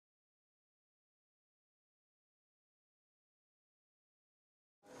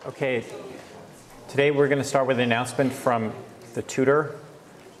Okay, today we're going to start with an announcement from the tutor,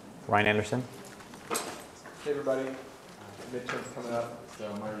 Ryan Anderson. Hey everybody, midterm's coming up,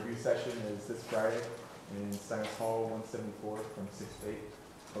 so my review session is this Friday in Science Hall 174 from 6 to 8.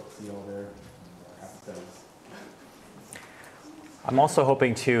 Hope to see you all there. Happy studies. I'm also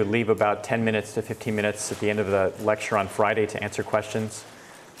hoping to leave about 10 minutes to 15 minutes at the end of the lecture on Friday to answer questions.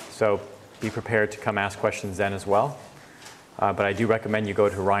 So be prepared to come ask questions then as well. But I do recommend you go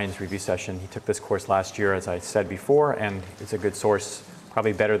to Ryan's review session. He took this course last year, as I said before, and it's a good source,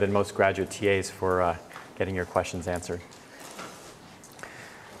 probably better than most graduate TAs for getting your questions answered.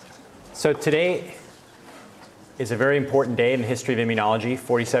 So today is a very important day in the history of immunology.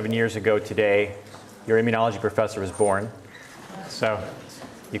 47 years ago today, your immunology professor was born. So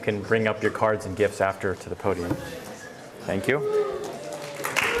you can bring up your cards and gifts after to the podium. Thank you.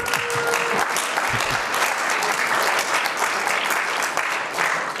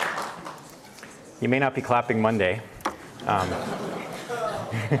 You may not be clapping Monday.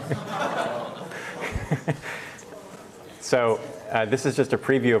 So this is just a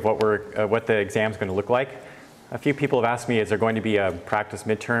preview of what the exam is going to look like. A few people have asked me, is there going to be a practice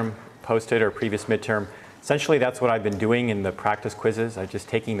midterm posted or previous midterm? Essentially, that's what I've been doing in the practice quizzes. I'm just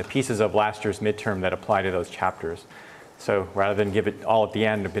taking the pieces of last year's midterm that apply to those chapters. So rather than give it all at the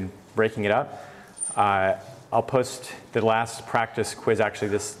end, I've been breaking it up. I'll post the last practice quiz actually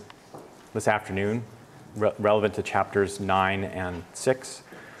this afternoon, relevant to chapters 9 and 6.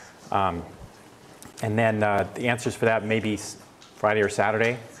 And then the answers for that may be Friday or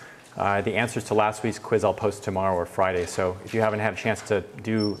Saturday. The answers to last week's quiz I'll post tomorrow or Friday. So if you haven't had a chance to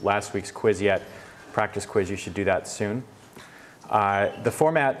do last week's quiz yet, practice quiz, you should do that soon. The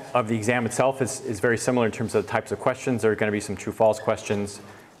format of the exam itself is very similar in terms of the types of questions. There are going to be some true-false questions,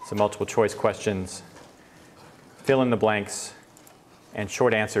 some multiple choice questions, fill in the blanks, and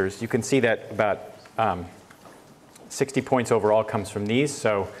short answers. You can see that about 60 points overall comes from these.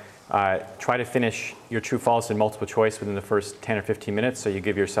 So try to finish your true-false and multiple choice within the first 10 or 15 minutes so you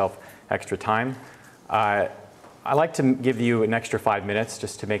give yourself extra time. I like to give you an extra 5 minutes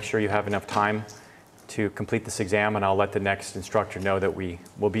just to make sure you have enough time to complete this exam, and I'll let the next instructor know that we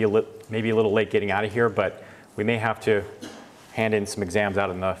will be maybe a little late getting out of here, but we may have to hand in some exams out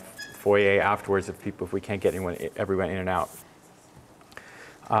in the foyer afterwards if we can't get everyone in and out.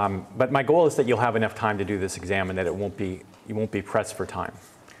 But my goal is that you'll have enough time to do this exam and that you won't be pressed for time.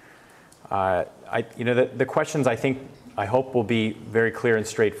 The questions I hope will be very clear and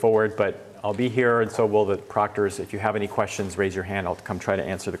straightforward, but I'll be here and so will the proctors. If you have any questions, raise your hand. I'll come try to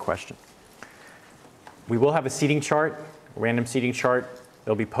answer the question. We will have a seating chart, a random seating chart.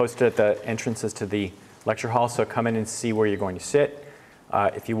 It'll be posted at the entrances to the lecture hall, so come in and see where you're going to sit.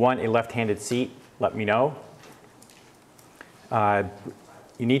 If you want a left-handed seat, let me know.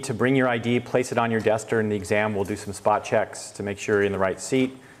 You need to bring your ID, place it on your desk during the exam. We'll do some spot checks to make sure you're in the right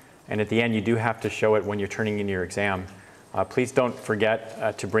seat. And at the end, you do have to show it when you're turning in your exam. Please don't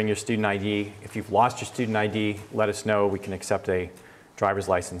forget to bring your student ID. If you've lost your student ID, let us know. We can accept a driver's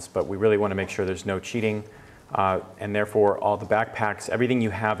license, but we really want to make sure there's no cheating. And therefore, all the backpacks, everything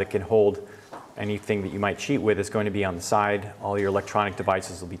you have that can hold anything that you might cheat with is going to be on the side. All your electronic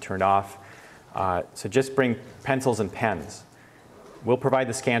devices will be turned off. So just bring pencils and pens. We'll provide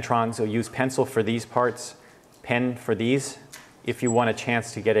the Scantrons. We'll use pencil for these parts, pen for these. If you want a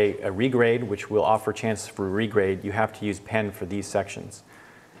chance to get a regrade, which we'll offer chances for a regrade, you have to use pen for these sections.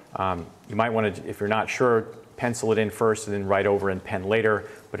 You might want to, if you're not sure, pencil it in first and then write over in pen later.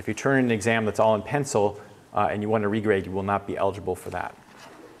 But if you turn in an exam that's all in pencil and you want to regrade, you will not be eligible for that.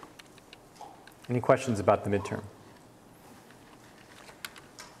 Any questions about the midterm?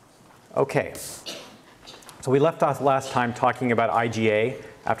 Okay. So we left off last time talking about IgA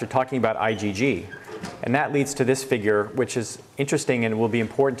after talking about IgG. And that leads to this figure, which is interesting and will be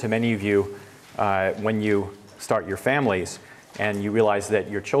important to many of you when you start your families and you realize that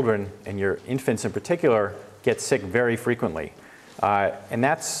your children and your infants in particular get sick very frequently. And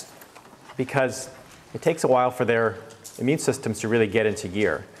that's because it takes a while for their immune systems to really get into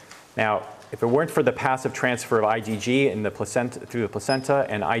gear. Now, if it weren't for the passive transfer of IgG in the placenta, through the placenta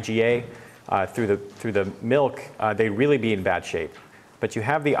and IgA through the milk, they'd really be in bad shape. But you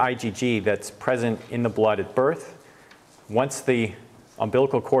have the IgG that's present in the blood at birth. Once the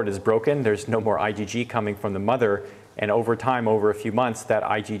umbilical cord is broken, there's no more IgG coming from the mother. And over time, over a few months, that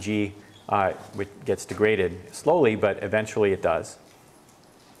IgG gets degraded slowly, but eventually it does.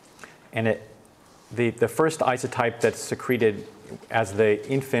 And the first isotype that's secreted as the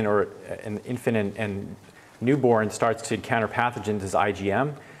infant or an infant and newborn starts to encounter pathogens is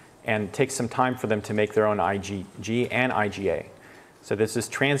IgM, and it takes some time for them to make their own IgG and IgA. So there's this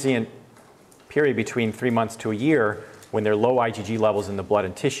transient period between 3 months to a year when there are low IgG levels in the blood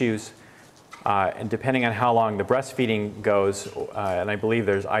and tissues. And depending on how long the breastfeeding goes, and I believe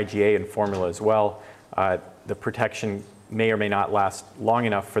there's IgA in formula as well, the protection may or may not last long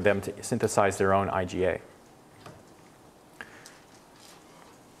enough for them to synthesize their own IgA.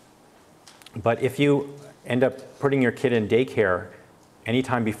 But if you end up putting your kid in daycare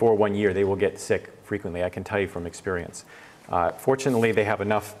anytime before 1 year, they will get sick frequently, I can tell you from experience. Fortunately, they have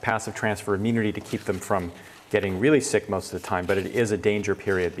enough passive transfer immunity to keep them from getting really sick most of the time, but it is a danger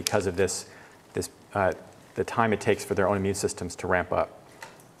period because of the time it takes for their own immune systems to ramp up.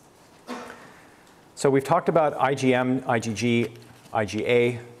 So we've talked about IgM, IgG,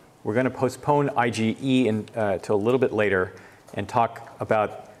 IgA. We're going to postpone IgE to a little bit later and talk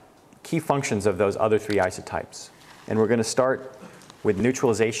about key functions of those other 3 isotypes. And we're going to start with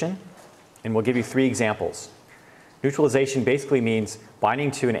neutralization, and we'll give you 3 examples. Neutralization basically means binding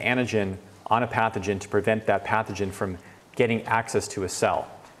to an antigen on a pathogen to prevent that pathogen from getting access to a cell.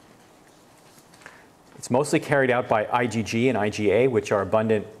 It's mostly carried out by IgG and IgA, which are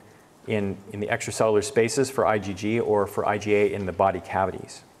abundant in the extracellular spaces for IgG or for IgA in the body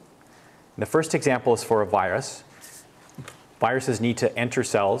cavities. And the first example is for a virus. Viruses need to enter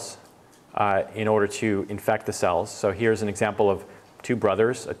cells in order to infect the cells. So here's an example of 2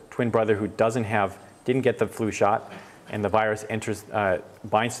 brothers, a twin brother who didn't get the flu shot, and the virus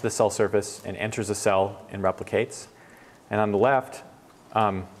binds to the cell surface and enters the cell and replicates. And on the left,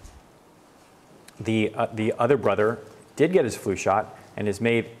 the other brother did get his flu shot and has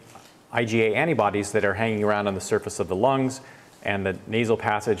made IgA antibodies that are hanging around on the surface of the lungs and the nasal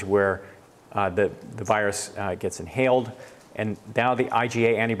passage where the virus gets inhaled. And now the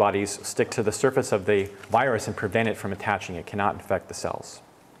IgA antibodies stick to the surface of the virus and prevent it from attaching. It cannot infect the cells.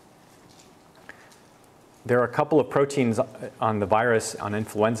 There are a couple of proteins on the virus, on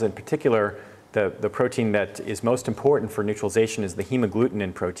influenza in particular. The protein that is most important for neutralization is the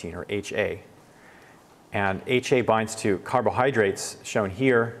hemagglutinin protein, or HA. And HA binds to carbohydrates, shown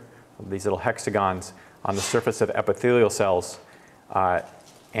here, these little hexagons, on the surface of epithelial cells. If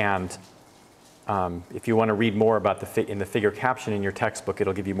you want to read more about in the figure caption in your textbook,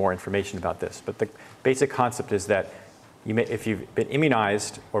 it'll give you more information about this. But the basic concept is that if you've been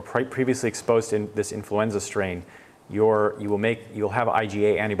immunized or previously exposed to this influenza strain, you'll have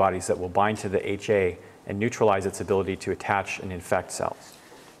IgA antibodies that will bind to the HA and neutralize its ability to attach and infect cells.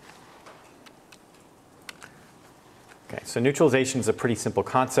 Okay, so neutralization is a pretty simple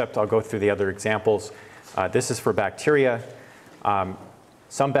concept. I'll go through the other examples. This is for bacteria.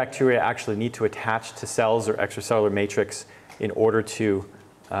 Some bacteria actually need to attach to cells or extracellular matrix in order to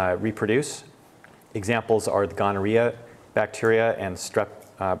reproduce. Examples are the gonorrhea bacteria and strep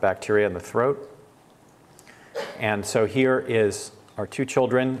bacteria in the throat. And so here are 2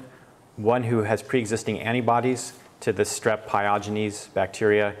 children, one who has pre-existing antibodies to the strep pyogenes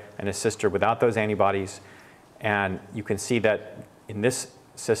bacteria and a sister without those antibodies. And you can see that in this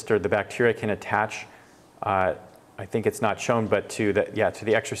sister, the bacteria can attach, I think it's not shown, but to the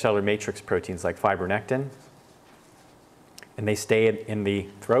extracellular matrix proteins like fibronectin. And they stay in the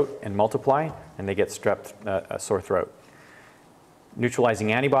throat and multiply, and they get a sore throat.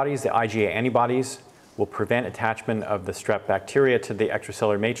 Neutralizing antibodies, the IgA antibodies, will prevent attachment of the strep bacteria to the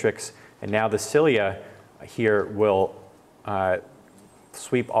extracellular matrix. And now the cilia here will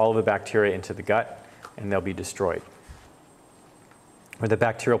sweep all of the bacteria into the gut, and they'll be destroyed. Or the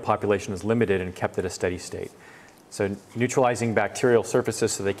bacterial population is limited and kept at a steady state. So neutralizing bacterial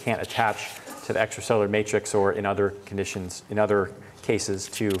surfaces so they can't attach to the extracellular matrix or in other conditions, in other cases,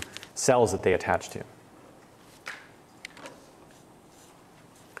 to cells that they attach to.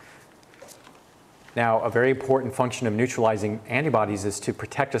 Now, a very important function of neutralizing antibodies is to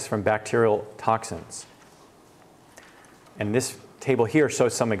protect us from bacterial toxins. And this table here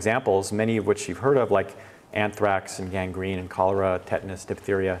shows some examples, many of which you've heard of, like anthrax and gangrene and cholera, tetanus,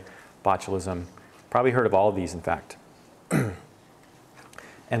 diphtheria, botulism. Probably heard of all of these, in fact.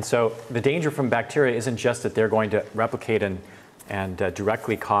 And so the danger from bacteria isn't just that they're going to replicate and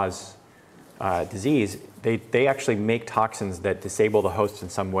directly cause disease. They actually make toxins that disable the host in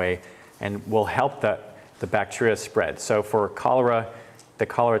some way and will help the bacteria spread. So for cholera, the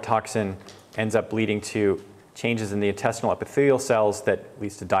cholera toxin ends up leading to changes in the intestinal epithelial cells that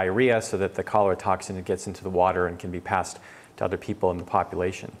leads to diarrhea, so that the cholera toxin gets into the water and can be passed to other people in the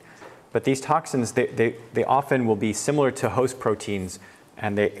population. But these toxins, they often will be similar to host proteins,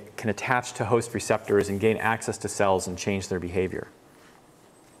 and they can attach to host receptors and gain access to cells and change their behavior.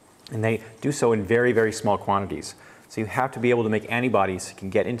 And they do so in very, very small quantities. So you have to be able to make antibodies that can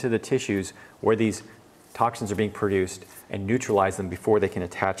get into the tissues where these toxins are being produced and neutralize them before they can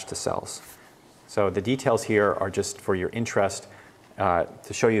attach to cells. So the details here are just for your interest to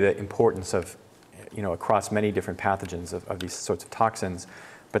show you the importance of, across many different pathogens of these sorts of toxins.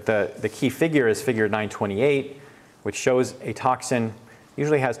 But the key figure is figure 928, which shows a toxin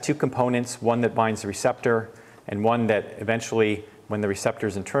usually has two components, one that binds the receptor and one that eventually, when the receptor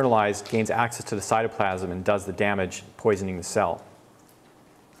is internalized, gains access to the cytoplasm and does the damage, poisoning the cell.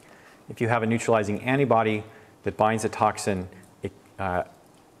 If you have a neutralizing antibody that binds a toxin,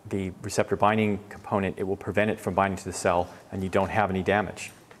 the receptor binding component, it will prevent it from binding to the cell, and you don't have any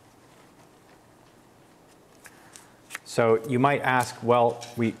damage. So you might ask, well,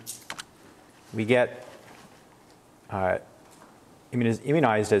 we get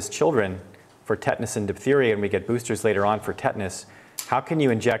immunized as children for tetanus and diphtheria, and we get boosters later on for tetanus. How can you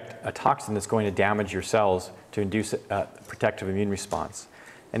inject a toxin that's going to damage your cells to induce a protective immune response?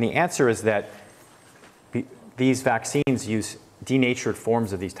 And the answer is that these vaccines use denatured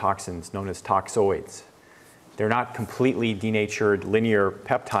forms of these toxins known as toxoids. They're not completely denatured linear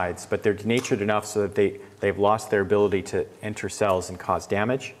peptides, but they're denatured enough so that they've lost their ability to enter cells and cause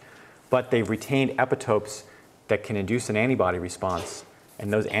damage. But they've retained epitopes that can induce an antibody response,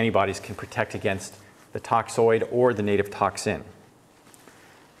 and those antibodies can protect against the toxoid or the native toxin.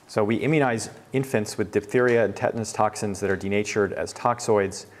 So we immunize infants with diphtheria and tetanus toxins that are denatured as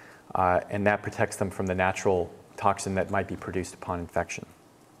toxoids, and that protects them from the natural toxin that might be produced upon infection.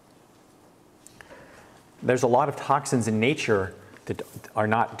 There's a lot of toxins in nature that are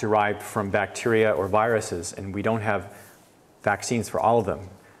not derived from bacteria or viruses, and we don't have vaccines for all of them.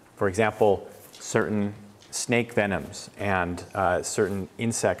 For example, certain snake venoms and certain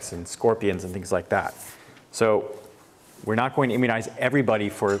insects and scorpions and things like that. So we're not going to immunize everybody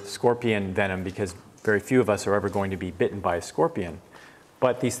for scorpion venom because very few of us are ever going to be bitten by a scorpion.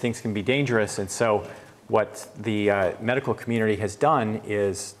 But these things can be dangerous, and so what the medical community has done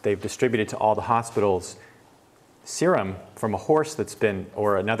is they've distributed to all the hospitals serum from a horse that's been,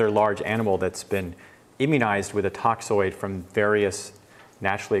 or another large animal that's been immunized with a toxoid from various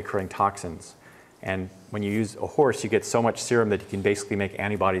naturally occurring toxins. And when you use a horse, you get so much serum that you can basically make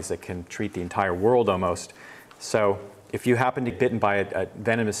antibodies that can treat the entire world almost. So if you happen to be bitten by a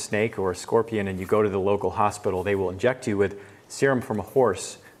venomous snake or a scorpion and you go to the local hospital, they will inject you with serum from a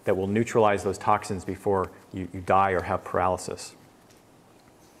horse that will neutralize those toxins before you die or have paralysis.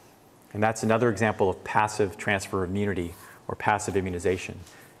 And that's another example of passive transfer of immunity or passive immunization.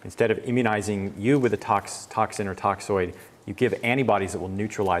 Instead of immunizing you with a toxin or toxoid, you give antibodies that will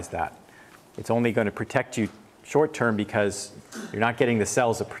neutralize that. It's only going to protect you short term because you're not getting the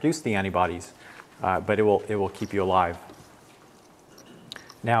cells that produce the antibodies, but it will keep you alive.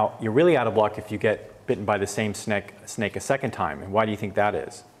 Now, you're really out of luck if you get bitten by the same snake a second time. And why do you think that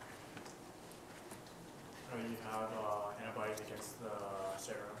is? You have antibodies against the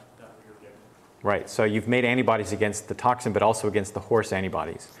serum that you're given. Right, so you've made antibodies against the toxin, but also against the horse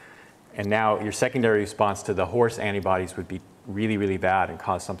antibodies. And now your secondary response to the horse antibodies would be really, really bad and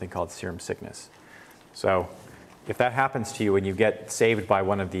cause something called serum sickness. So if that happens to you and you get saved by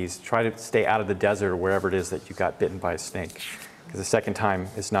one of these, try to stay out of the desert or wherever it is that you got bitten by a snake, because the second time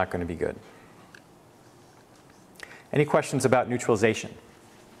is not going to be good. Any questions about neutralization?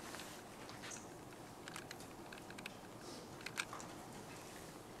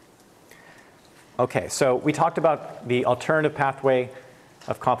 Okay, so we talked about the alternative pathway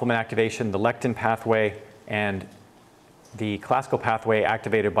of complement activation, the lectin pathway, and the classical pathway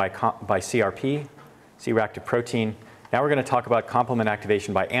activated by CRP, C-reactive protein. Now we're going to talk about complement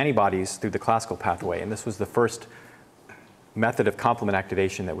activation by antibodies through the classical pathway, and this was the first method of complement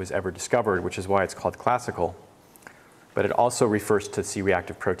activation that was ever discovered, which is why it's called classical. But it also refers to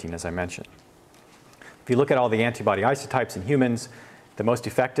C-reactive protein, as I mentioned. If you look at all the antibody isotypes in humans, the most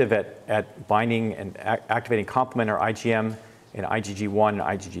effective at binding and activating complement are IgM and IgG1 and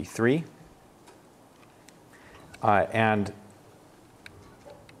IgG3. And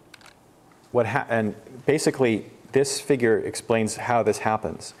basically, this figure explains how this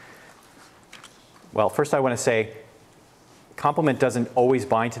happens. Well, first I want to say complement doesn't always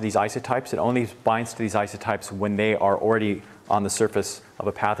bind to these isotypes. It only binds to these isotypes when they are already on the surface of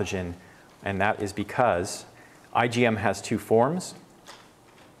a pathogen. And that is because IgM has two forms.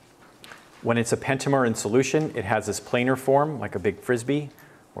 When it's a pentamer in solution, it has this planar form, like a big frisbee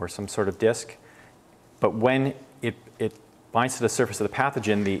or some sort of disc. But when it binds to the surface of the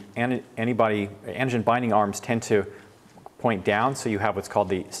pathogen, the antigen binding arms tend to point down, so you have what's called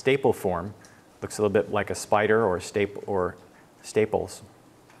the staple form. Looks a little bit like a spider or staples.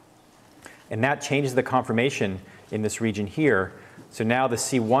 And that changes the conformation in this region here. So now the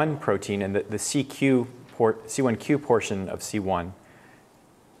C1 protein and the CQ C1q portion of C1,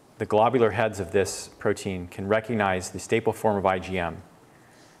 the globular heads of this protein can recognize the staple form of IgM.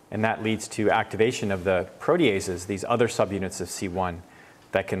 And that leads to activation of the proteases, these other subunits of C1,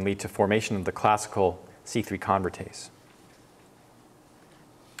 that can lead to formation of the classical C3 convertase.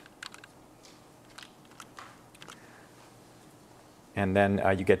 And then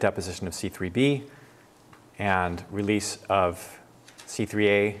you get deposition of C3b and release of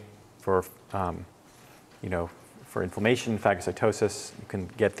C3a for, for inflammation, phagocytosis. You can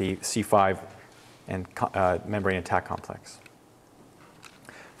get the C5 and membrane attack complex.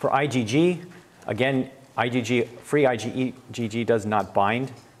 For IgG, again, free IgG does not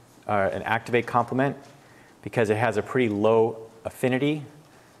bind and activate complement because it has a pretty low affinity.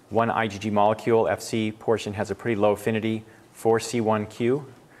 One IgG molecule, Fc portion, has a pretty low affinity for C1q.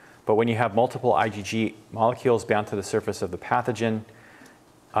 But when you have multiple IgG molecules bound to the surface of the pathogen,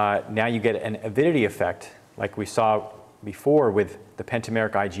 now you get an avidity effect, like we saw before with the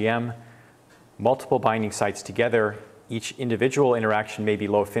pentameric IgM. Multiple binding sites together, each individual interaction may be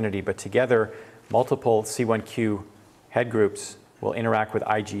low affinity, but together, multiple C1q head groups will interact with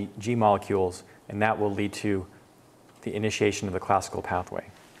IgG molecules, and that will lead to the initiation of the classical pathway.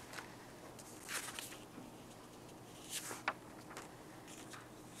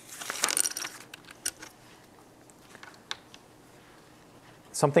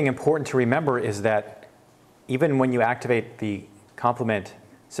 Something important to remember is that even when you activate the complement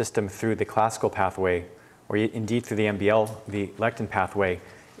system through the classical pathway, or indeed through the MBL, the lectin pathway,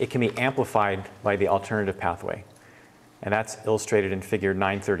 it can be amplified by the alternative pathway. And that's illustrated in figure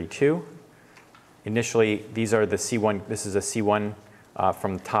 932. Initially, these are the C1, this is a C1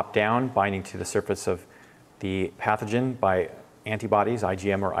 from the top down binding to the surface of the pathogen by antibodies,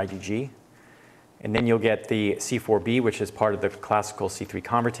 IgM or IgG. And then you'll get the C4b, which is part of the classical C3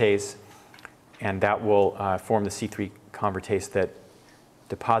 convertase, and that will form the C3 convertase that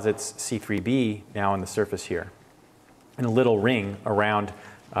deposits C3b now on the surface here in a little ring around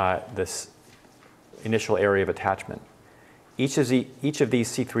this initial area of attachment. Each of these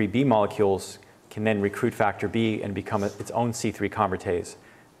C3b molecules can then recruit factor B and become its own C3 convertase.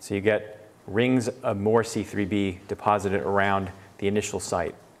 So you get rings of more C3b deposited around the initial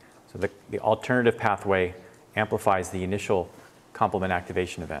site. So the alternative pathway amplifies the initial complement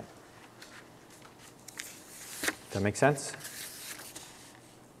activation event. Does that make sense?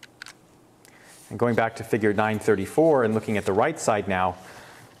 And going back to figure 934 and looking at the right side now,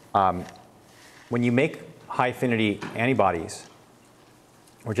 when you make high affinity antibodies,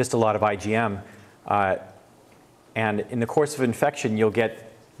 or just a lot of IgM, and in the course of infection, you'll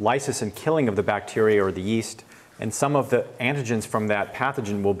get lysis and killing of the bacteria or the yeast, and some of the antigens from that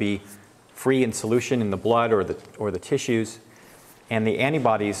pathogen will be free in solution in the blood or the tissues, and the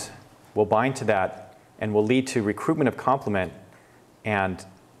antibodies will bind to that and will lead to recruitment of complement and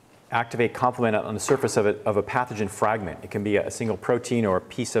activate complement on the surface of a pathogen fragment. It can be a single protein or a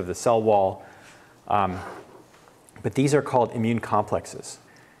piece of the cell wall. But these are called immune complexes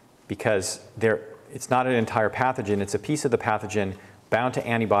because it's not an entire pathogen. It's a piece of the pathogen bound to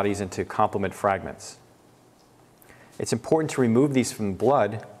antibodies and to complement fragments. It's important to remove these from the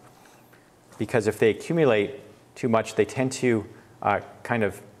blood because if they accumulate too much, they tend to kind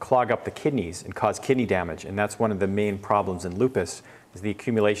of clog up the kidneys and cause kidney damage. And that's one of the main problems in lupus, is the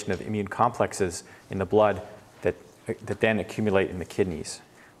accumulation of immune complexes in the blood that then accumulate in the kidneys.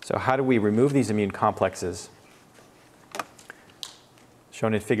 So how do we remove these immune complexes?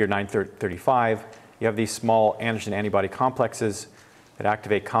 Shown in figure 935, you have these small antigen-antibody complexes that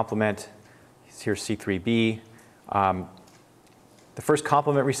activate complement. Here's C3b. The first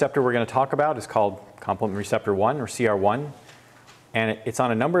complement receptor we're going to talk about is called complement receptor 1, or CR1. And it's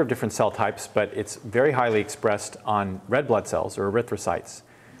on a number of different cell types, but it's very highly expressed on red blood cells or erythrocytes.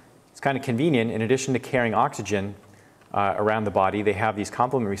 It's kind of convenient. In addition to carrying oxygen around the body, they have these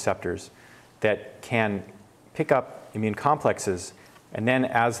complement receptors that can pick up immune complexes. And then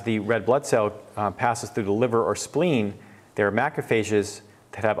as the red blood cell passes through the liver or spleen, there are macrophages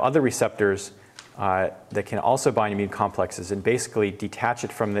that have other receptors that can also bind immune complexes and basically detach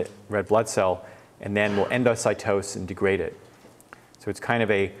it from the red blood cell and then will endocytose and degrade it. So it's kind of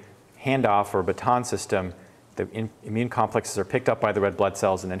a handoff or baton system. The immune complexes are picked up by the red blood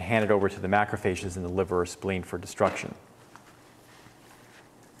cells and then handed over to the macrophages in the liver or spleen for destruction.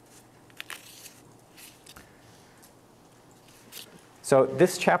 So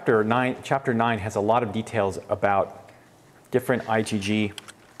this chapter 9 has a lot of details about different IgG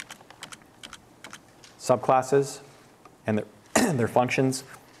subclasses and their functions,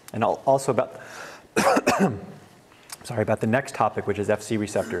 and also about about the next topic, which is Fc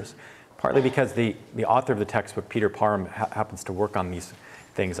receptors. partly because the author of the textbook, Peter Parham, happens to work on these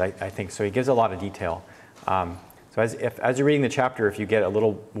things, I think. So he gives a lot of detail. So as you're reading the chapter, if you get a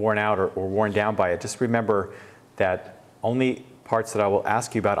little worn out or worn down by it, just remember that only parts that I will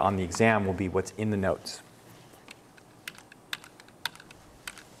ask you about on the exam will be what's in the notes.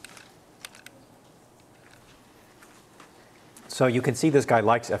 So you can see this guy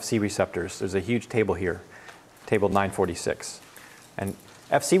likes Fc receptors. There's a huge table here, table 946. And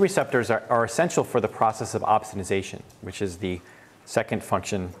Fc receptors are essential for the process of opsonization, which is the second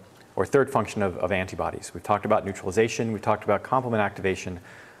function or third function of antibodies. We've talked about neutralization. We've talked about complement activation.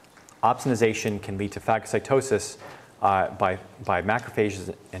 Opsonization can lead to phagocytosis by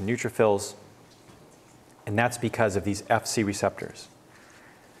macrophages and neutrophils. And that's because of these Fc receptors.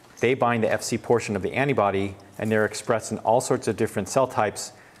 They bind the Fc portion of the antibody, and they're expressed in all sorts of different cell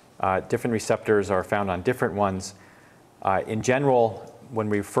types. Different receptors are found on different ones. In general, when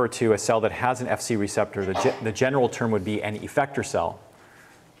we refer to a cell that has an Fc receptor, the general term would be an effector cell.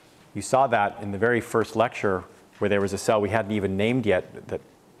 You saw that in the very first lecture where there was a cell we hadn't even named yet that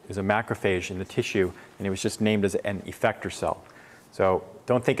is a macrophage in the tissue, and it was just named as an effector cell. So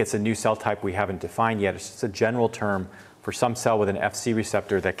don't think it's a new cell type we haven't defined yet. It's just a general term for some cell with an Fc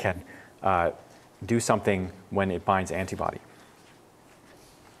receptor that can do something when it binds antibody.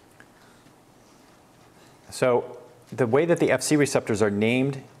 So the way that the Fc receptors are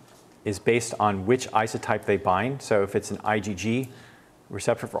named is based on which isotype they bind. So if it's an IgG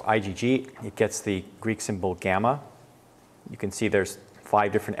receptor for IgG, it gets the Greek symbol gamma. You can see there's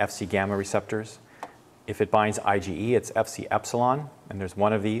 5 different Fc gamma receptors. If it binds IgE, it's Fc epsilon, and there's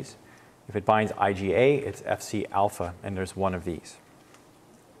one of these. If it binds IgA, it's Fc alpha, and there's one of these.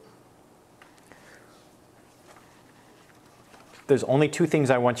 There's only 2 things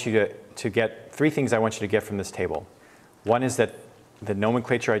I want you to get, 3 things I want you to get from this table. One is that the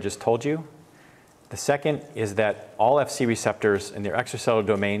nomenclature I just told you. The second is that all Fc receptors in their extracellular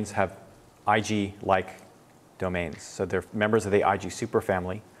domains have Ig-like domains. So they're members of the Ig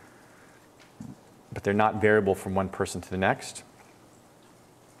superfamily, but they're not variable from one person to the next.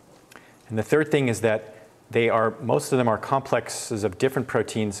 And the third thing is that most of them are complexes of different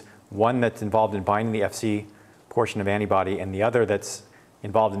proteins, one that's involved in binding the Fc portion of antibody, and the other that's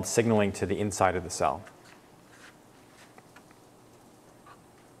involved in signaling to the inside of the cell.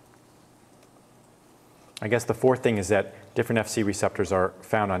 I guess the fourth thing is that different Fc receptors are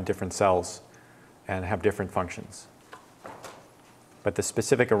found on different cells and have different functions. But the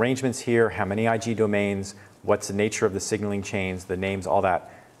specific arrangements here, how many Ig domains, what's the nature of the signaling chains, the names, all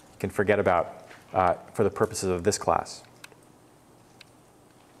that, you can forget about for the purposes of this class.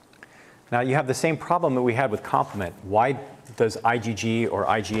 Now you have the same problem that we had with complement. Why does IgG or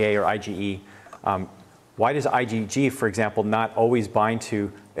IgA or IgE, why does IgG, for example, not always bind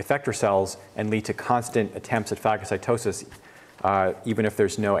to effector cells and lead to constant attempts at phagocytosis, even if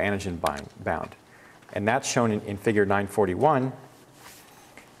there's no antigen bound? And that's shown in figure 941.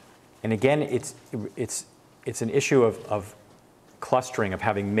 And again, it's an issue of clustering, of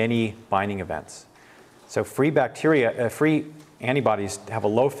having many binding events. So free antibodies have a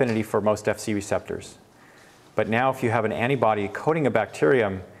low affinity for most Fc receptors. But now if you have an antibody coating a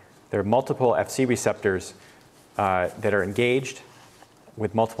bacterium, there are multiple Fc receptors that are engaged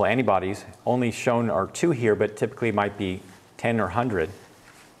with multiple antibodies. Only shown are 2 here, but typically might be 10 or 100.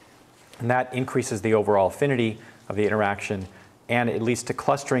 And that increases the overall affinity of the interaction, and it leads to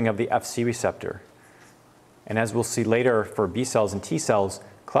clustering of the Fc receptor. And as we'll see later for B cells and T cells,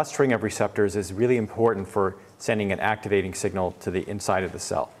 clustering of receptors is really important for sending an activating signal to the inside of the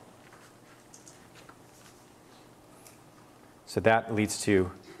cell. So that leads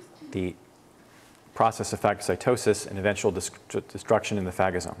to the process of phagocytosis and eventual destruction in the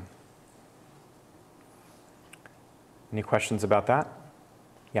phagosome. Any questions about that?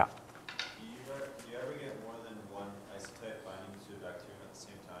 Yeah. Do you ever get more than one isotype binding to a bacterium at the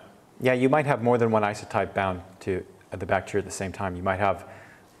same time? Yeah, you might have more than one isotype bound to the bacteria at the same time. You might have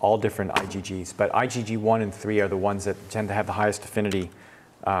all different IgGs, but IgG 1 and 3 are the ones that tend to have the highest affinity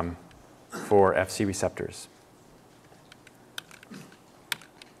for Fc receptors.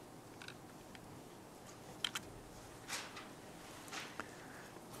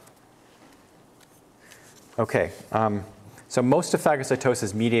 Okay, so most of phagocytosis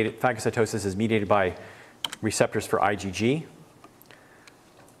is mediated by receptors for IgG.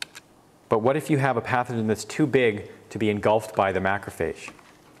 But what if you have a pathogen that's too big to be engulfed by the macrophage?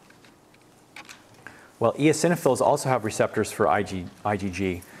 Well, eosinophils also have receptors for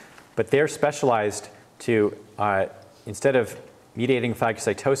IgG, but they're specialized to, instead of mediating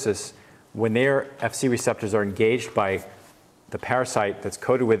phagocytosis, when their Fc receptors are engaged by the parasite that's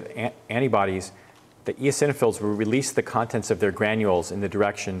coated with antibodies, the eosinophils will release the contents of their granules in the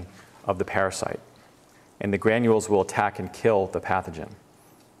direction of the parasite. And the granules will attack and kill the pathogen.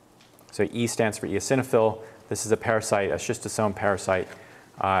 So E stands for eosinophil. This is a parasite, a schistosome parasite,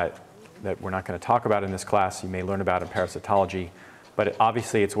 that we're not going to talk about in this class. You may learn about in parasitology. But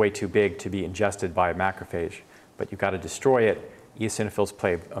obviously, it's way too big to be ingested by a macrophage. But you've got to destroy it. Eosinophils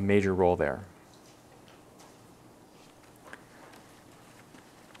play a major role there.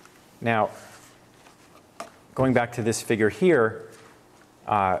 Now, going back to this figure here,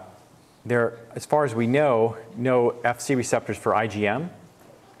 there, as far as we know, no Fc receptors for IgM.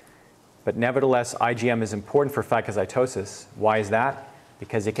 But nevertheless, IgM is important for phagocytosis. Why is that?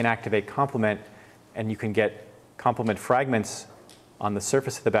 Because it can activate complement, and you can get complement fragments on the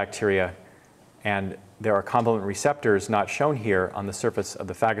surface of the bacteria. And there are complement receptors not shown here on the surface of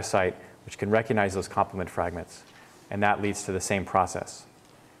the phagocyte, which can recognize those complement fragments. And that leads to the same process.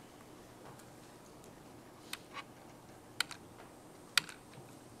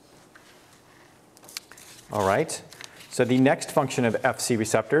 All right. So the next function of Fc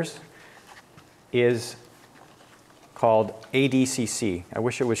receptors is called ADCC. I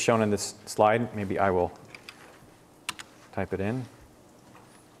wish it was shown on this slide. Maybe I will type it in.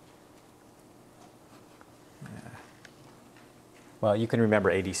 Well, you can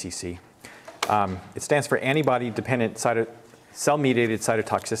remember ADCC. It stands for antibody-dependent cell-mediated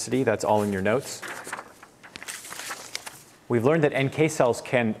cytotoxicity. That's all in your notes. We've learned that NK cells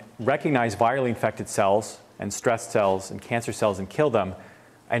can recognize virally infected cells and stressed cells and cancer cells and kill them.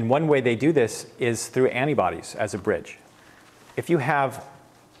 And one way they do this is through antibodies as a bridge. If you have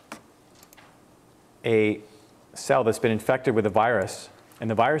a cell that's been infected with a virus, and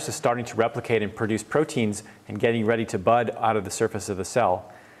the virus is starting to replicate and produce proteins and getting ready to bud out of the surface of the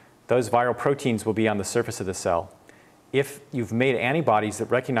cell, those viral proteins will be on the surface of the cell. If you've made antibodies that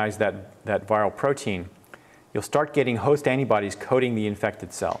recognize that viral protein, you'll start getting host antibodies coating the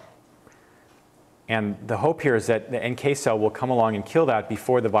infected cell. And the hope here is that the NK cell will come along and kill that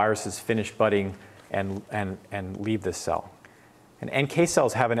before the virus is finished budding and leave this cell. And NK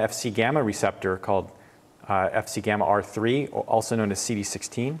cells have an Fc gamma receptor called Fc gamma R3, also known as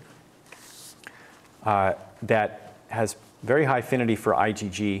CD16, that has very high affinity for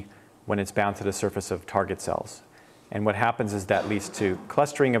IgG when it's bound to the surface of target cells. And what happens is that leads to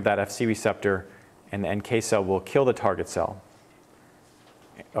clustering of that Fc receptor, and the NK cell will kill the target cell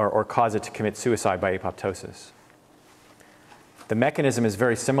or cause it to commit suicide by apoptosis. The mechanism is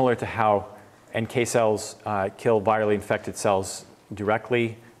very similar to how NK cells kill virally infected cells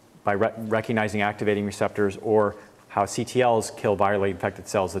directly by recognizing activating receptors, or how CTLs kill virally infected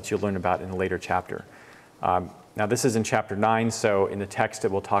cells that you'll learn about in a later chapter. Now this is in chapter 9, so in the text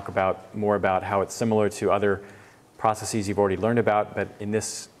it will talk about more about how it's similar to other processes you've already learned about, but in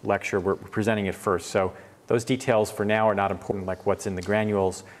this lecture we're presenting it first. So those details for now are not important, like what's in the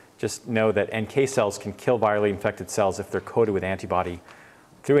granules. Just know that NK cells can kill virally infected cells if they're coated with antibody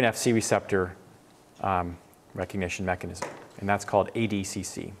through an Fc receptor recognition mechanism, and that's called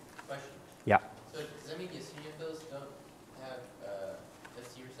ADCC. Question. Yeah. So does that mean eosinophils don't have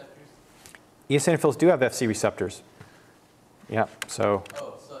Fc receptors? Eosinophils do have Fc receptors. Yeah, so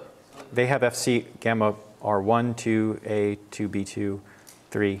Oh, so they have Fc gamma R1, 2A, 2B2,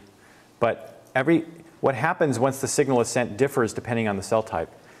 3. But what happens once the signal is sent differs depending on the cell type.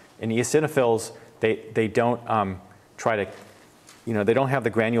 In eosinophils, they don't try to, they don't have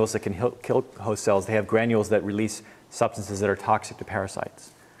the granules that can kill host cells. They have granules that release substances that are toxic to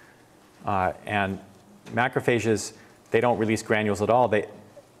parasites. And macrophages, they don't release granules at all.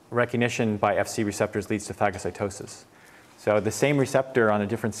 Recognition by Fc receptors leads to phagocytosis. So the same receptor on a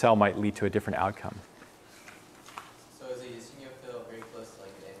different cell might lead to a different outcome. So is a eosinophil very close to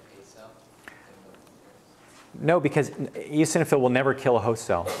like an NK cell? No, because eosinophil will never kill a host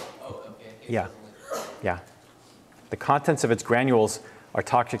cell. Oh, okay. NK Yeah. cells Yeah. The contents of its granules are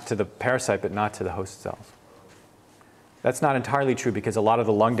toxic to the parasite, but not to the host cells. That's not entirely true, because a lot of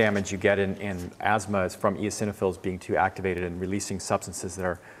the lung damage you get in asthma is from eosinophils being too activated and releasing substances that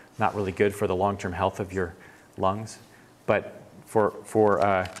are not really good for the long-term health of your lungs. But for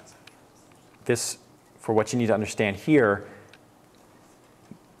what you need to understand here,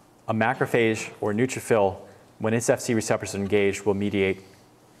 a macrophage or neutrophil, when its Fc receptors are engaged, will mediate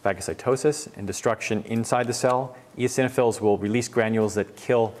phagocytosis and destruction inside the cell. Eosinophils will release granules that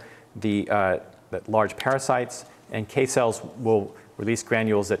kill the large parasites, and NK cells will release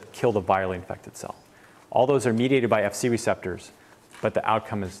granules that kill the virally infected cell. All those are mediated by Fc receptors, but the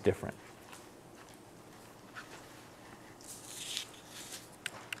outcome is different.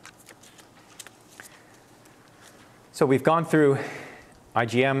 So we've gone through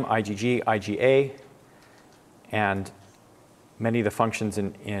IgM, IgG, IgA, and many of the functions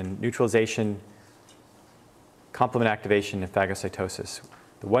in neutralization, complement activation, and phagocytosis.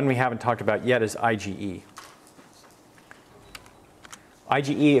 The one we haven't talked about yet is IgE.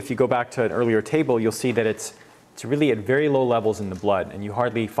 IgE, if you go back to an earlier table, you'll see that it's really at very low levels in the blood, and you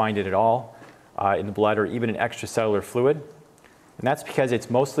hardly find it at all in the blood or even in extracellular fluid. And that's because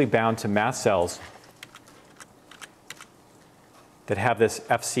it's mostly bound to mast cells that have this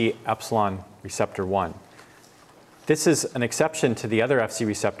Fc epsilon receptor 1. This is an exception to the other Fc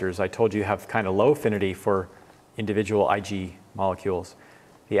receptors I told you have kind of low affinity for individual Ig molecules.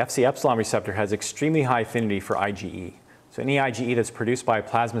 The Fc epsilon receptor has extremely high affinity for IgE. So any IgE that's produced by a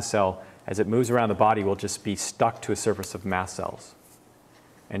plasma cell, as it moves around the body, will just be stuck to a surface of mast cells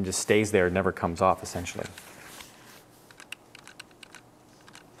and just stays there, never comes off, essentially.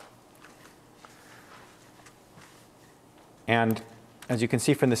 And as you can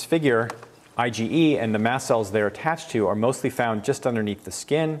see from this figure, IgE and the mast cells they're attached to are mostly found just underneath the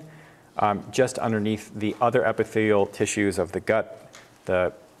skin, just underneath the other epithelial tissues of the gut,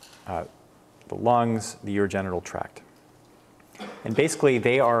 the lungs, the urogenital tract. And basically,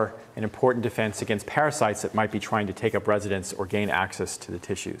 they are an important defense against parasites that might be trying to take up residence or gain access to the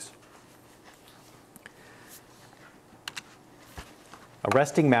tissues. A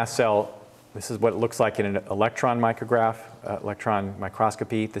resting mast cell, this is what it looks like in an electron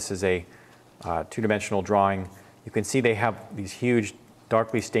microscopy. This is a two-dimensional drawing. You can see they have these huge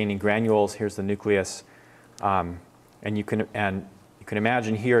darkly staining granules. Here's the nucleus. And you can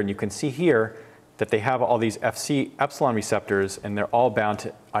imagine here, and you can see here, that they have all these Fc epsilon receptors, and they're all bound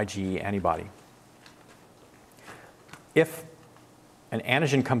to IgE antibody. If an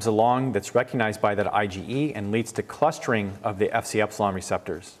antigen comes along that's recognized by that IgE and leads to clustering of the Fc epsilon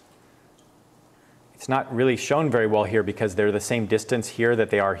receptors, it's not really shown very well here because they're the same distance here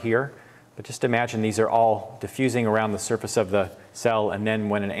that they are here. But just imagine these are all diffusing around the surface of the cell, and then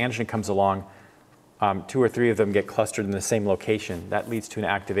when an antigen comes along, 2 or 3 of them get clustered in the same location. That leads to an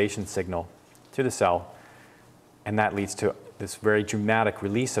activation signal to the cell, and that leads to this very dramatic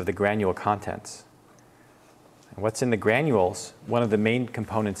release of the granule contents. And what's in the granules, one of the main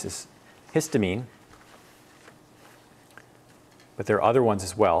components is histamine, but there are other ones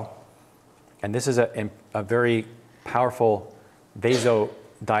as well. And this is a very powerful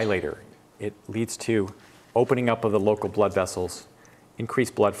vasodilator. It leads to opening up of the local blood vessels,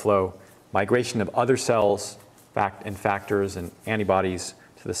 increased blood flow, migration of other cells and factors and antibodies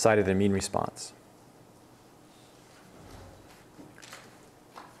to the site of the immune response.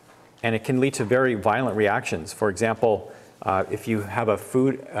 And it can lead to very violent reactions. For example, if you have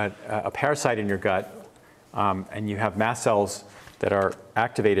a parasite in your gut and you have mast cells that are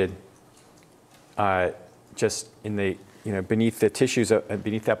activated just in the, beneath the tissues,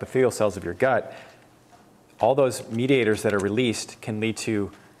 beneath the epithelial cells of your gut, all those mediators that are released can lead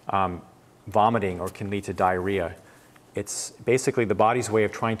to vomiting or can lead to diarrhea. It's basically the body's way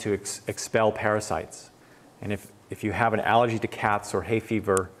of trying to expel parasites. And if you have an allergy to cats or hay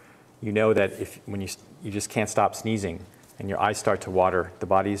fever, you know that when you just can't stop sneezing and your eyes start to water, the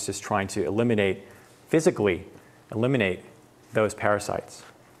body is just trying to physically eliminate those parasites.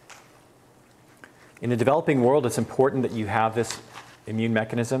 In the developing world, it's important that you have this immune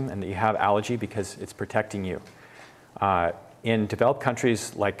mechanism and that you have allergy because it's protecting you. In developed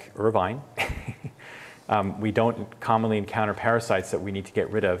countries like Irvine, we don't commonly encounter parasites that we need to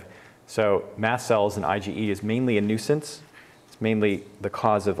get rid of. So mast cells and IgE is mainly a nuisance. It's mainly the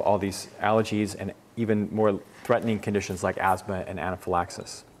cause of all these allergies and even more threatening conditions like asthma and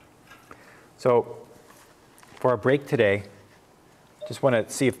anaphylaxis. So for our break today, just want to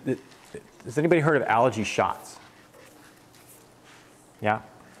see if, has anybody heard of allergy shots? Yeah?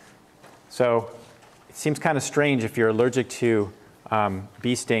 So it seems kind of strange if you're allergic to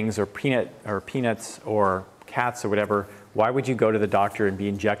bee stings or peanuts or cats or whatever. Why would you go to the doctor and be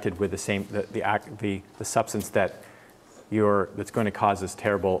injected with the substance that's going to cause this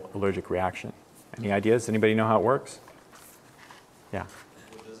terrible allergic reaction? Any ideas? Anybody know how it works? Yeah.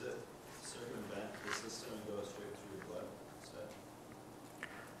 Well, does it circumvent the system and go straight through your blood instead?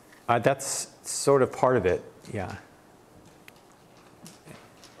 That's sort of part of it. Yeah.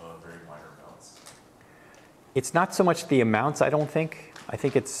 Very minor amounts. It's not so much the amounts, I don't think. I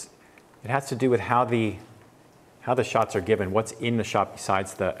think it has to do with how the shots are given, what's in the shot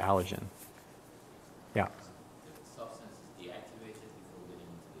besides the allergen. Yeah. The substance is deactivated before getting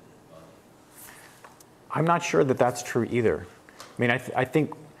into the body. I'm not sure that that's true either. I mean, I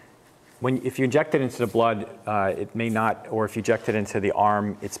think if you inject it into the blood, it may not, or if you inject it into the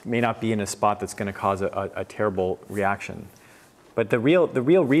arm, it may not be in a spot that's going to cause a terrible reaction. But the real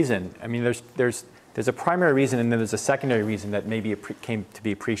reason, I mean, there's a primary reason and then there's a secondary reason that maybe came to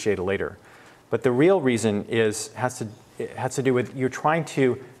be appreciated later. But the real reason has to do with you're trying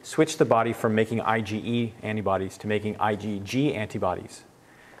to switch the body from making IgE antibodies to making IgG antibodies.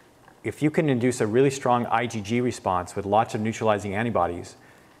 If you can induce a really strong IgG response with lots of neutralizing antibodies,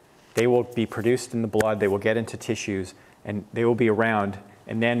 they will be produced in the blood, they will get into tissues, and they will be around.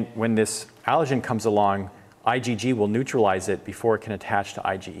 And then when this allergen comes along, IgG will neutralize it before it can attach to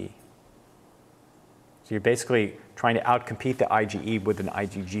IgE. So you're basically trying to outcompete the IgE with an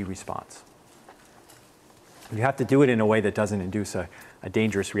IgG response. You have to do it in a way that doesn't induce a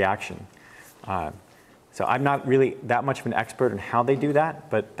dangerous reaction. So I'm not really that much of an expert in how they do that,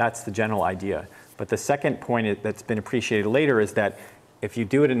 but that's the general idea. But the second point that's been appreciated later is that if you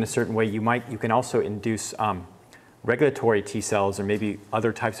do it in a certain way, you can also induce regulatory T cells or maybe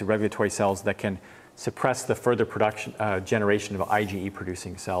other types of regulatory cells that can suppress the further production, generation of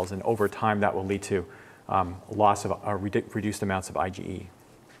IgE-producing cells. And over time, that will lead to loss of reduced amounts of IgE.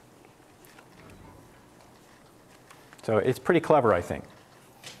 So it's pretty clever, I think.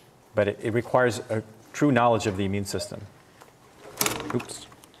 But it requires a true knowledge of the immune system. Oops.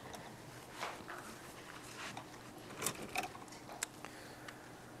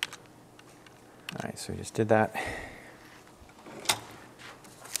 All right, so we just did that.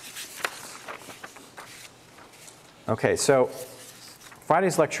 Okay, so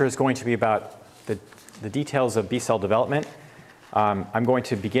Friday's lecture is going to be about the details of B-cell development. I'm going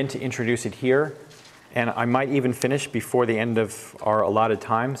to begin to introduce it here. And I might even finish before the end of our allotted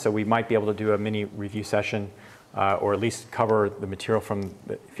time, so we might be able to do a mini review session or at least cover the material from,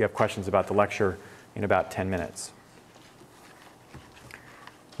 if you have questions about the lecture, in about 10 minutes.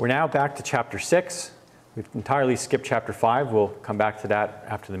 We're now back to chapter 6. We've entirely skipped chapter 5. We'll come back to that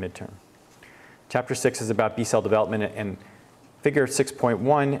after the midterm. Chapter 6 is about B-cell development, and figure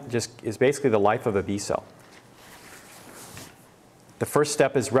 6.1 just is basically the life of a B-cell. The first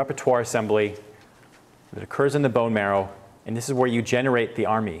step is repertoire assembly. It occurs in the bone marrow, and this is where you generate the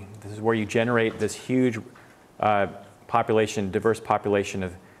army. This is where you generate this huge population, diverse population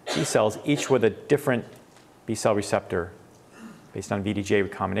of B cells, each with a different B cell receptor based on VDJ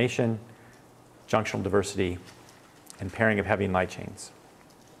recombination, junctional diversity, and pairing of heavy and light chains.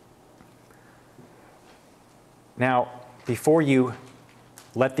 Now, before you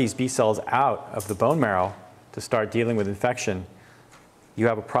let these B cells out of the bone marrow to start dealing with infection, you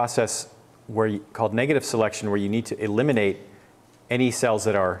have a process called negative selection, where you need to eliminate any cells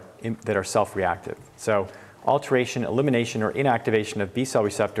that are self-reactive. So alteration, elimination, or inactivation of B-cell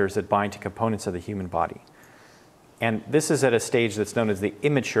receptors that bind to components of the human body. And this is at a stage that's known as the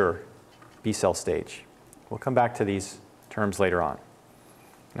immature B-cell stage. We'll come back to these terms later on.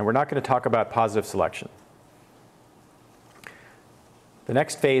 And we're not going to talk about positive selection. The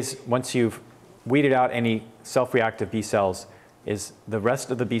next phase, once you've weeded out any self-reactive B cells, is the rest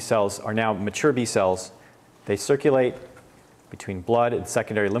of the B cells are now mature B cells. They circulate between blood and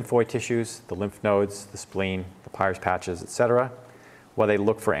secondary lymphoid tissues, the lymph nodes, the spleen, the Peyer's patches, etc., while they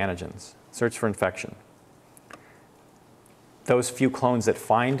look for antigens, search for infection. Those few clones that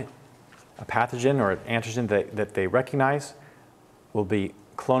find a pathogen or an antigen that they recognize will be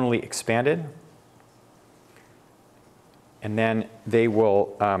clonally expanded, and then they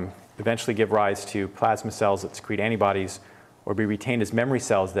will eventually give rise to plasma cells that secrete antibodies or be retained as memory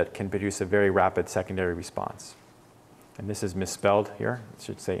cells that can produce a very rapid secondary response. And this is misspelled here. It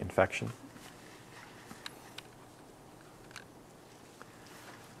should say infection.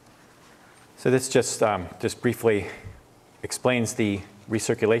 So this just briefly explains the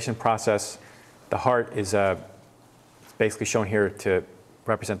recirculation process. The heart is basically shown here to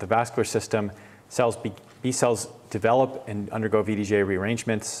represent the vascular system. B cells develop and undergo VDJ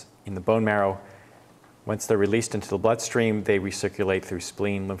rearrangements in the bone marrow. Once they're released into the bloodstream, they recirculate through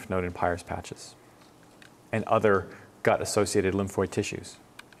spleen, lymph node, and Peyer's patches, and other gut-associated lymphoid tissues,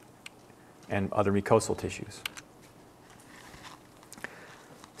 and other mucosal tissues.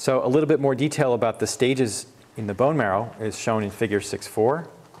 So a little bit more detail about the stages in the bone marrow is shown in figure 6.4.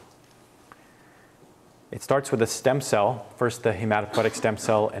 It starts with a stem cell, first the hematopoietic stem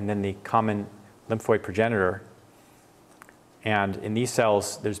cell, and then the common lymphoid progenitor. And in these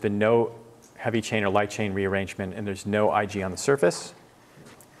cells, there's been no heavy chain or light chain rearrangement, and there's no Ig on the surface.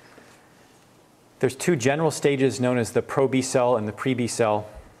 There's two general stages known as the pro-B cell and the pre-B cell.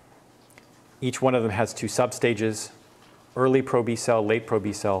 Each one of them has two substages: early pro-B cell, late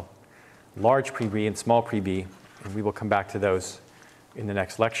pro-B cell, large pre-B, and small pre-B. And we will come back to those in the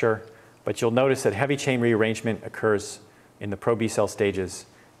next lecture. But you'll notice that heavy chain rearrangement occurs in the pro-B cell stages,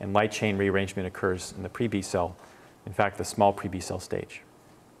 and light chain rearrangement occurs in the pre-B cell, in fact, the small pre-B cell stage.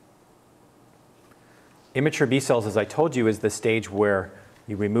 Immature B cells, as I told you, is the stage where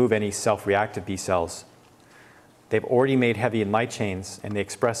you remove any self-reactive B cells. They've already made heavy and light chains, and they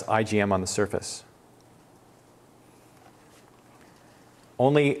express IgM on the surface.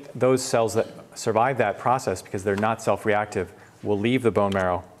 Only those cells that survive that process, because they're not self-reactive, will leave the bone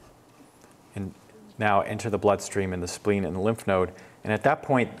marrow and now enter the bloodstream and the spleen and the lymph node. And at that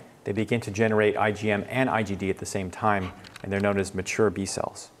point, they begin to generate IgM and IgD at the same time, and they're known as mature B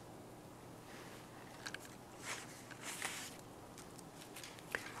cells.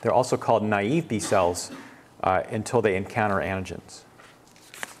 They're also called naive B cells until they encounter antigens.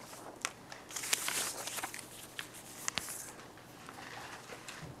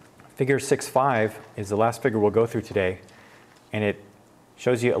 Figure 6.5 is the last figure we'll go through today, and it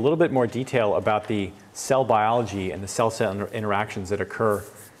shows you a little bit more detail about the cell biology and the cell-cell interactions that occur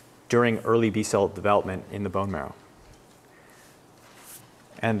during early B cell development in the bone marrow.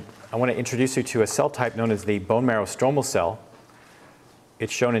 And I want to introduce you to a cell type known as the bone marrow stromal cell.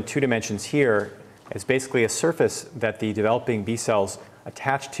 It's shown in 2 dimensions here. It's basically a surface that the developing B cells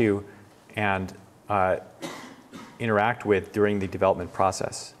attach to and interact with during the development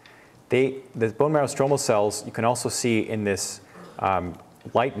process. The bone marrow stromal cells you can also see in this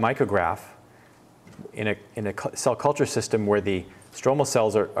light micrograph in a cell culture system where the stromal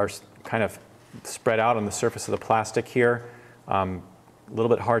cells are kind of spread out on the surface of the plastic here. A little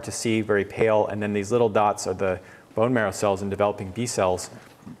bit hard to see, very pale, and then these little dots are the bone marrow cells and developing B cells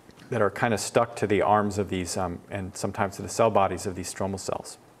that are kind of stuck to the arms of these and sometimes to the cell bodies of these stromal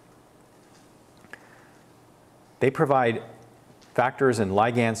cells. They provide factors and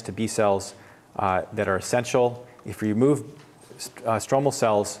ligands to B cells that are essential. If you remove stromal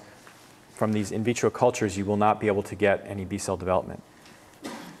cells from these in vitro cultures, you will not be able to get any B cell development.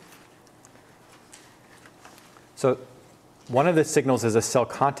 So one of the signals is a cell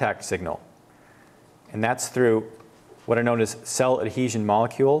contact signal, and that's through what are known as cell adhesion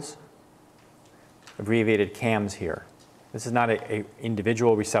molecules, abbreviated CAMs here. This is not an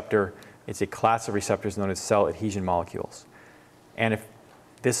individual receptor. It's a class of receptors known as cell adhesion molecules. And if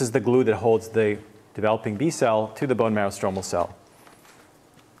this is the glue that holds the developing B cell to the bone marrow stromal cell.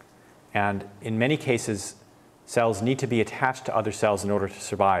 And in many cases, cells need to be attached to other cells in order to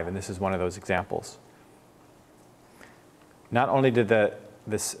survive, and this is one of those examples. Not only do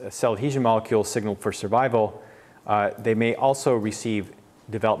this cell adhesion molecule signal for survival, they may also receive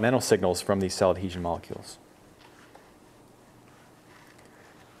developmental signals from these cell adhesion molecules.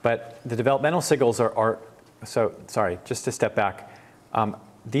 But the developmental signals sorry, just to step back.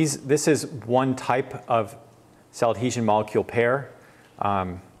 This is one type of cell adhesion molecule pair.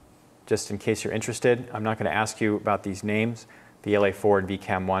 Just in case you're interested, I'm not going to ask you about these names, VLA4 and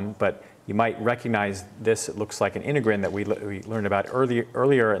VCAM1, but you might recognize this. It looks like an integrin that we learned about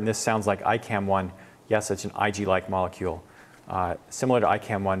earlier, and this sounds like ICAM1. Yes, it's an Ig-like molecule, similar to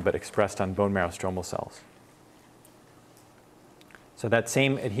ICAM1, but expressed on bone marrow stromal cells. So that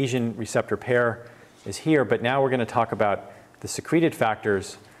same adhesion receptor pair is here, but now we're going to talk about the secreted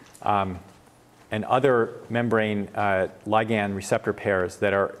factors and other membrane ligand receptor pairs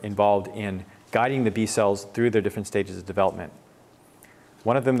that are involved in guiding the B cells through their different stages of development.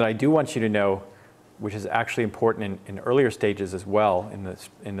 One of them that I do want you to know, which is actually important in earlier stages as well in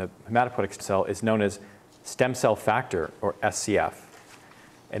the hematopoietic cell, is known as stem cell factor, or SCF.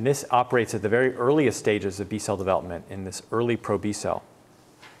 And this operates at the very earliest stages of B cell development in this early pro-B cell.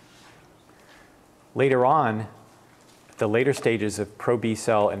 Later on, at the later stages of pro-B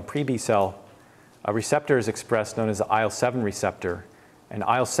cell and pre-B cell, a receptor is expressed known as the IL-7 receptor. And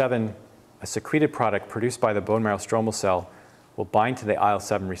IL-7, a secreted product produced by the bone marrow stromal cell, will bind to the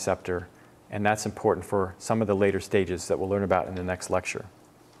IL-7 receptor, and that's important for some of the later stages that we'll learn about in the next lecture.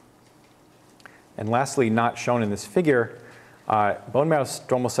 And lastly, not shown in this figure, bone marrow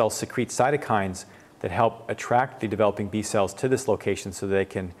stromal cells secrete cytokines that help attract the developing B cells to this location so they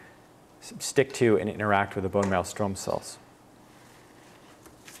can stick to and interact with the bone marrow stromal cells.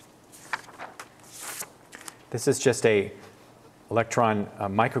 This is just an electron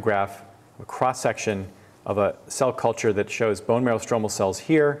micrograph, a cross-section of a cell culture that shows bone marrow stromal cells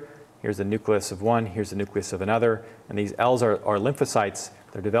here. Here's the nucleus of one, here's the nucleus of another. And these L's are lymphocytes.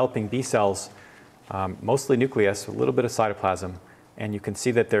 They're developing B cells, mostly nucleus, a little bit of cytoplasm. And you can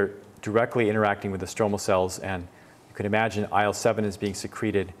see that they're directly interacting with the stromal cells. And you can imagine IL-7 is being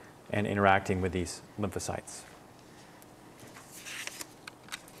secreted and interacting with these lymphocytes.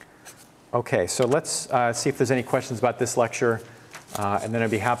 Okay, so let's see if there's any questions about this lecture. And then I'd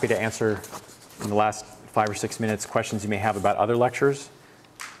be happy to answer in the last 5 or 6 minutes questions you may have about other lectures.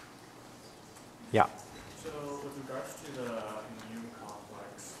 Yeah. So with regards to the immune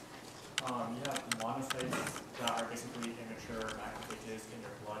complex, you have monocytes that are basically immature macrophages in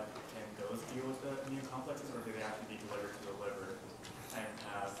your blood. Can those deal with the immune complexes, or do they have to be delivered to the liver and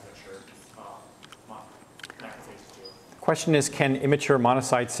have mature macrophages deal? Question is, can immature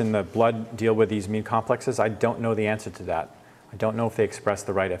monocytes in the blood deal with these immune complexes? I don't know the answer to that. I don't know if they express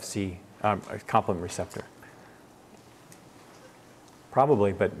the right FC complement receptor.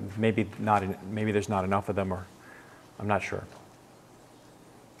 Probably, but maybe not. Maybe there's not enough of them, or I'm not sure.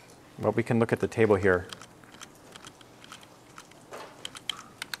 But we can look at the table here.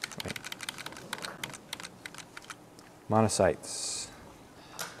 Right. Monocytes.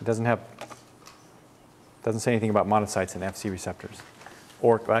 It doesn't say anything about monocytes and FC receptors.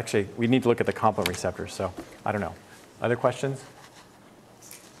 Or well, actually, we need to look at the complement receptors. So I don't know. Other questions?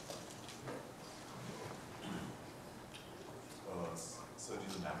 So do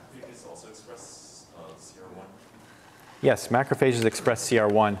the macrophages also express CR1? Yes, macrophages express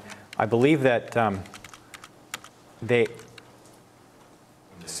CR1. I believe that they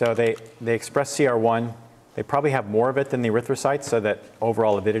express CR1. They probably have more of it than the erythrocytes, so that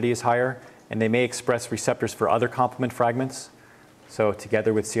overall avidity is higher. And they may express receptors for other complement fragments. So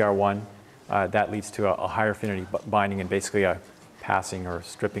together with CR1, that leads to a higher affinity binding and basically a passing or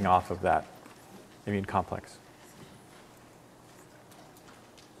stripping off of that immune complex.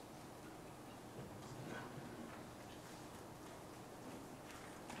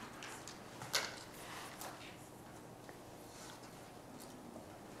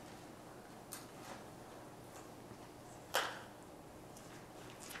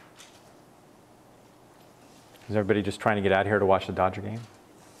 Is everybody just trying to get out here to watch the Dodger game?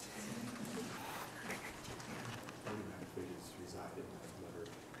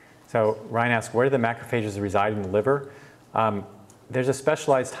 So Ryan asked, where do the macrophages reside in the liver? There's a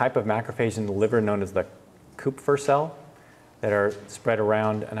specialized type of macrophage in the liver known as the Kupffer cell that are spread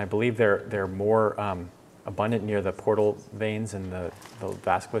around, and I believe they're more abundant near the portal veins and the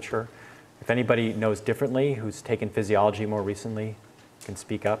vasculature. If anybody knows differently, who's taken physiology more recently, can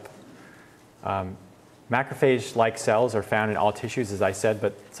speak up. Macrophage-like cells are found in all tissues, as I said,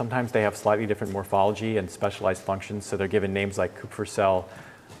 but sometimes they have slightly different morphology and specialized functions, so they're given names like Kupffer cell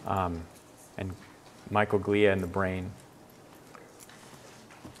and microglia in the brain.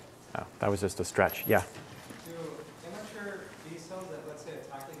 Oh, that was just a stretch. Yeah? Do immature B cells that, let's say,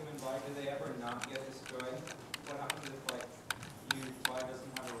 attack the human body, do they ever not get destroyed? What happens if, like, your body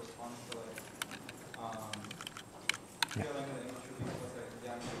doesn't have a response to, like, killing the immature B cells that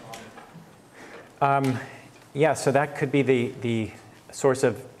damage the body? Yeah, so that could be the source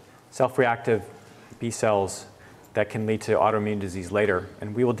of self-reactive B cells that can lead to autoimmune disease later.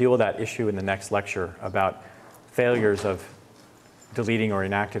 And we will deal with that issue in the next lecture about failures of deleting or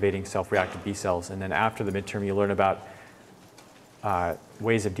inactivating self-reactive B cells. And then after the midterm, you'll learn about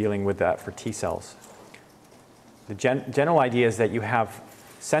ways of dealing with that for T cells. The general idea is that you have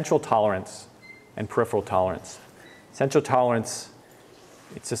central tolerance and peripheral tolerance. Central tolerance,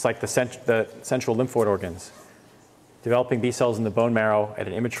 it's just like the central lymphoid organs. Developing B cells in the bone marrow at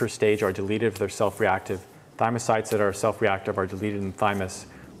an immature stage are deleted if they're self-reactive. Thymocytes that are self-reactive are deleted in the thymus,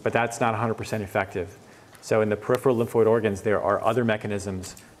 but that's not 100% effective. So in the peripheral lymphoid organs, there are other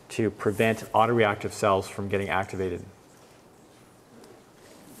mechanisms to prevent autoreactive cells from getting activated.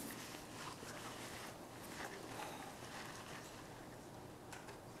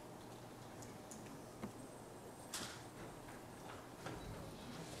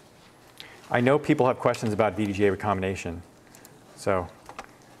 I know people have questions about VDGA recombination, so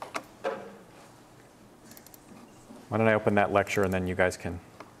why don't I open that lecture and then you guys can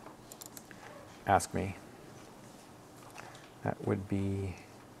ask me. That would be,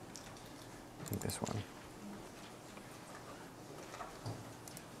 I think, this one.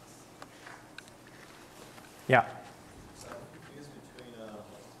 Yeah. So I'm confused between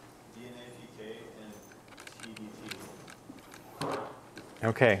DNA PK and TDT.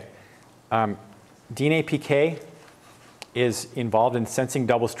 Okay. DNA PK is involved in sensing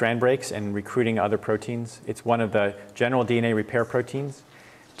double strand breaks and recruiting other proteins. It's one of the general DNA repair proteins.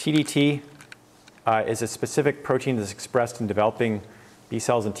 TDT is a specific protein that's expressed in developing B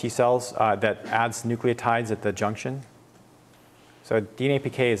cells and T cells that adds nucleotides at the junction. So DNA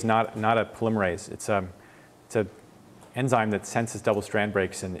PK is not a polymerase. It's an enzyme that senses double strand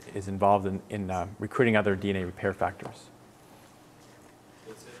breaks and is involved in recruiting other DNA repair factors.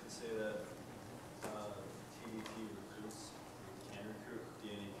 It's safe to say that TDT can recruit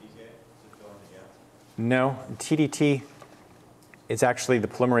DNA PK to fill in the gap? No, TDT is actually the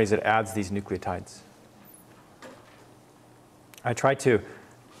polymerase that adds these nucleotides. I tried to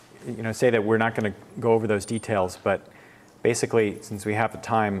say that we're not going to go over those details, but basically, since we have the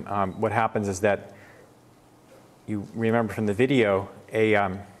time, what happens is that you remember from the video,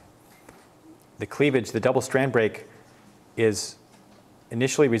 the cleavage, the double strand break,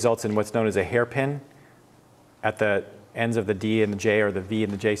 initially results in what's known as a hairpin at the ends of the D and the J, or the V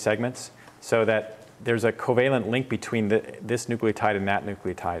and the J segments, so that there's a covalent link between this nucleotide and that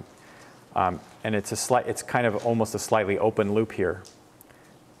nucleotide. And it's kind of almost a slightly open loop here.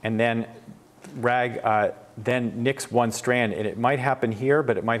 And then RAG then nicks one strand, and it might happen here,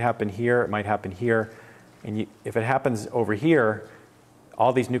 but it might happen here, it might happen here. And if it happens over here,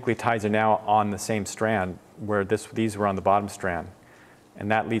 all these nucleotides are now on the same strand, where these were on the bottom strand.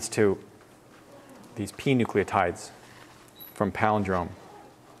 And that leads to these P nucleotides from palindrome.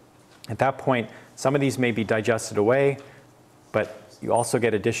 At that point, some of these may be digested away, but you also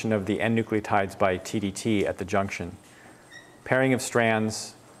get addition of the N nucleotides by TDT at the junction. Pairing of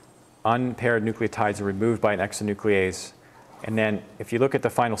strands, unpaired nucleotides are removed by an exonuclease. And then if you look at the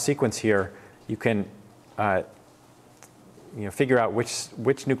final sequence here, you can figure out which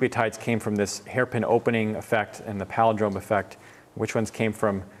nucleotides came from this hairpin opening effect and the palindrome effect, which ones came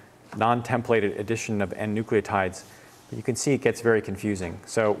from non-templated addition of N nucleotides. But you can see it gets very confusing.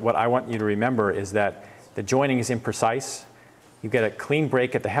 So what I want you to remember is that the joining is imprecise. You get a clean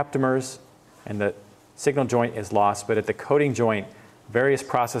break at the heptamers, and the signal joint is lost. But at the coding joint, various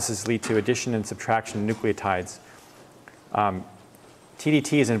processes lead to addition and subtraction of nucleotides.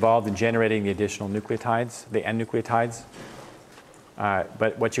 TDT is involved in generating the additional nucleotides, the N nucleotides.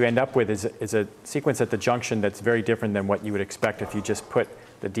 But what you end up with is a sequence at the junction that's very different than what you would expect if you just put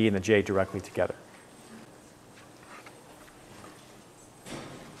the D and the J directly together.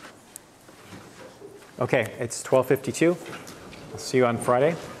 Okay, it's 12:52. I'll see you on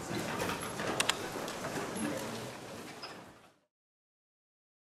Friday.